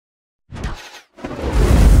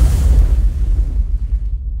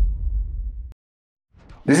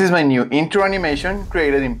This is my new intro animation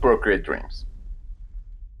created in Procreate Dreams.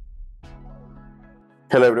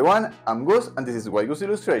 Hello everyone, I'm Gus and this is Wiseguss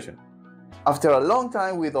Illustration. After a long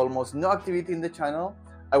time with almost no activity in the channel,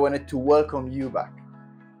 I wanted to welcome you back.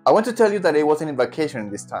 I want to tell you that I wasn't in vacation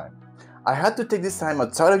this time. I had to take this time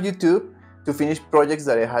outside of YouTube to finish projects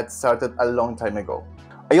that I had started a long time ago.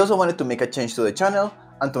 I also wanted to make a change to the channel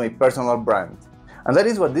and to my personal brand. And that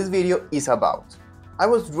is what this video is about. I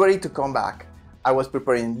was ready to come back. I was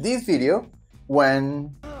preparing this video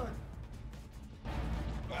when...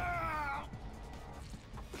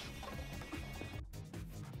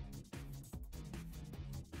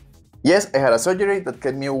 Yes, I had a surgery that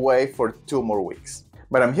kept me away for 2 more weeks.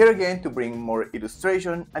 But I'm here again to bring more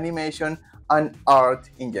illustration, animation, and art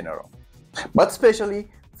in general. But especially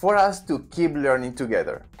for us to keep learning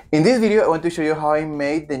together. In this video, I want to show you how I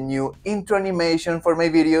made the new intro animation for my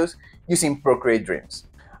videos using Procreate Dreams.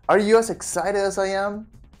 Are you as excited as I am?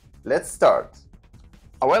 Let's start.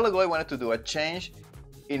 A while ago, I wanted to do a change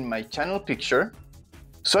in my channel picture,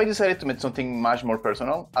 so I decided to make something much more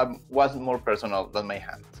personal, was more personal than my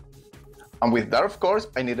hand. And with that, of course,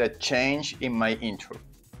 I needed a change in my intro.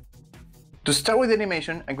 To start with the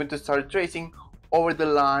animation, I'm going to start tracing over the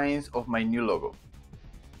lines of my new logo.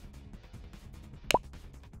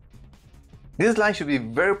 This line should be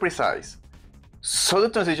very precise, so the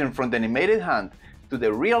transition from the animated hand to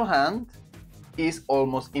the real hand is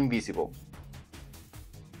almost invisible.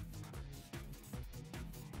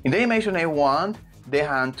 In the animation, I want the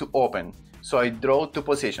hand to open, so I draw 2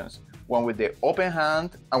 positions, one with the open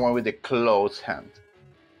hand and one with the closed hand.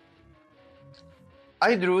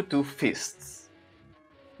 I drew 2 fists.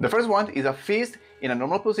 The first one is a fist in a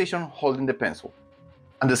normal position holding the pencil,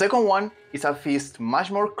 and the second one is a fist much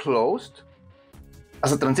more closed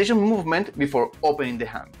as a transition movement before opening the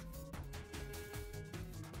hand.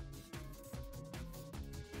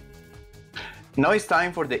 Now it's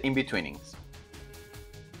time for the in-betweenings.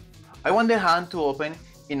 I want the hand to open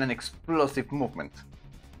in an explosive movement.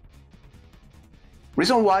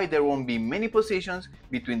 Reason why there won't be many positions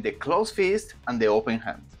between the closed fist and the open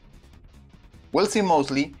hand. We'll see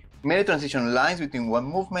mostly many transition lines between one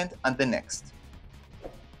movement and the next.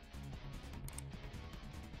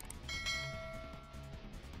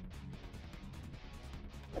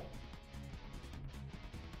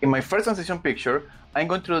 In my first transition picture, I'm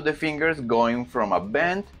going to draw the fingers going from a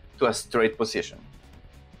bend to a straight position.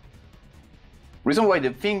 Reason why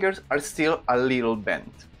the fingers are still a little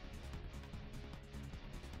bent.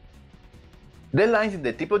 The lines in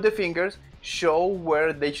the tip of the fingers show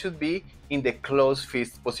where they should be in the closed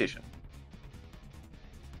fist position.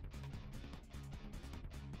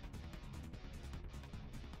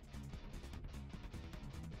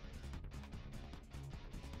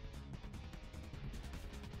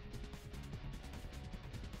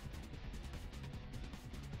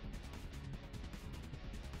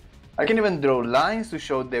 I can even draw lines to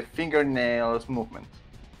show the fingernails movement.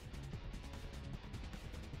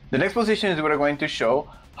 The next position is where I'm going to show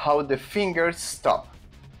how the fingers stop.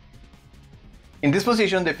 In this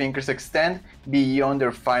position, the fingers extend beyond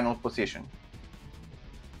their final position.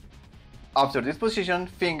 After this position,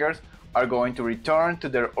 fingers are going to return to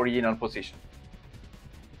their original position.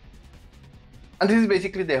 And this is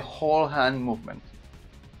basically the whole hand movement.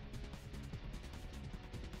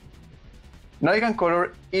 Now you can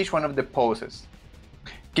color each one of the poses.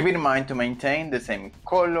 Keep in mind to maintain the same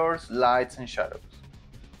colors, lights, and shadows.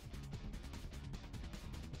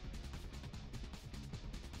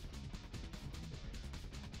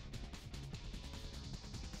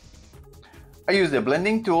 I use the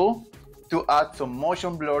blending tool to add some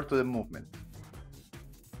motion blur to the movement.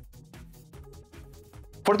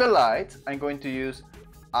 For the lights, I'm going to use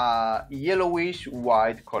a yellowish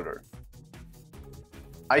white color.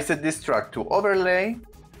 I set this track to overlay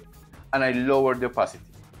and I lower the opacity.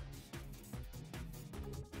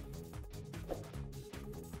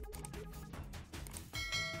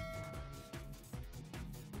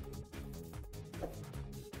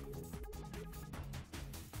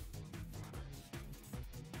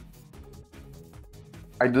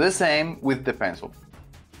 I do the same with the pencil.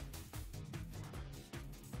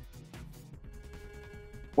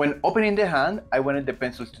 When opening the hand, I wanted the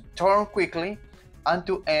pencil to turn quickly and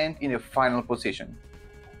to end in the final position.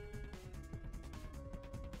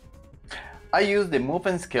 I use the Move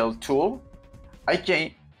and Scale tool. I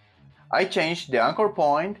changed the anchor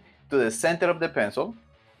point to the center of the pencil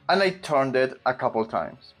and I turned it a couple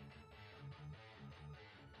times.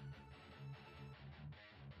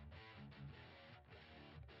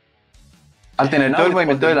 Al tener todo el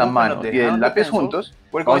movimiento de las manos y del lápiz juntos,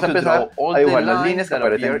 vamos a empezar a dibujar las líneas que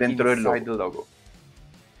aparecen dentro del logo.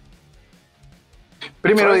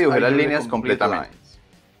 Primero dibujé las líneas completamente.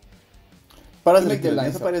 Para hacer que las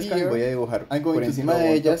líneas aparezcan, voy a dibujar por encima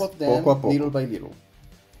de ellas poco a poco.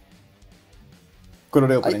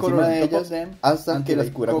 Coloreo por encima de ellas hasta que las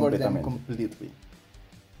cubra completamente.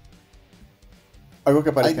 Hago que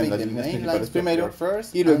aparezcan las líneas principales primero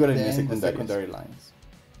y luego las líneas secundarias.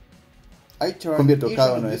 Convierto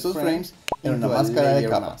cada uno de esos frames en una máscara de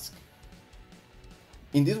capas.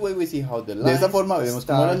 De esta forma vemos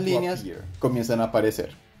cómo las líneas comienzan a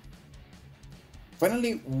aparecer.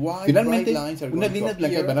 Finalmente, unas líneas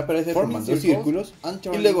blancas van a aparecer formando círculos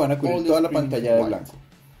y luego van a cubrir toda la pantalla de blanco.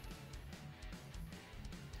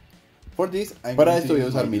 Para esto voy a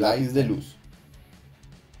usar mi lápiz de luz.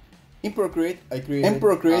 En Procreate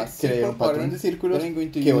creé un patrón de círculos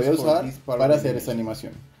que voy a usar para hacer esta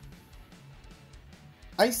animación.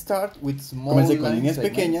 Comencé con líneas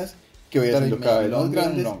pequeñas que voy haciendo cada vez más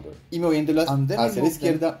grandes y moviéndolas hacia la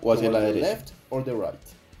izquierda o hacia la derecha.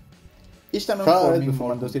 Cada vez voy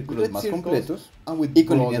formando círculos más completos y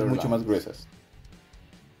con líneas mucho más gruesas.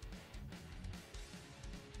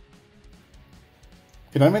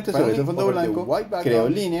 Finalmente, sobre ese fondo blanco, creo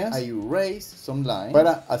líneas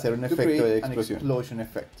para hacer un efecto de explosión.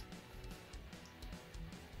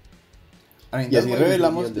 Y así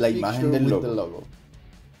revelamos la imagen del logo.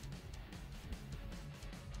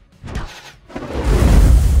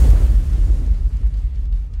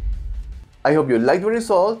 I hope you liked the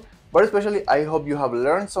result, but especially I hope you have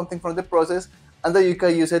learned something from the process and that you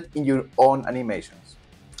can use it in your own animations.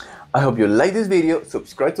 I hope you like this video,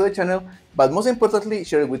 subscribe to the channel, but most importantly,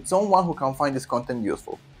 share it with someone who can find this content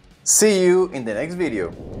useful. See you in the next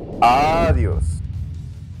video. Adios.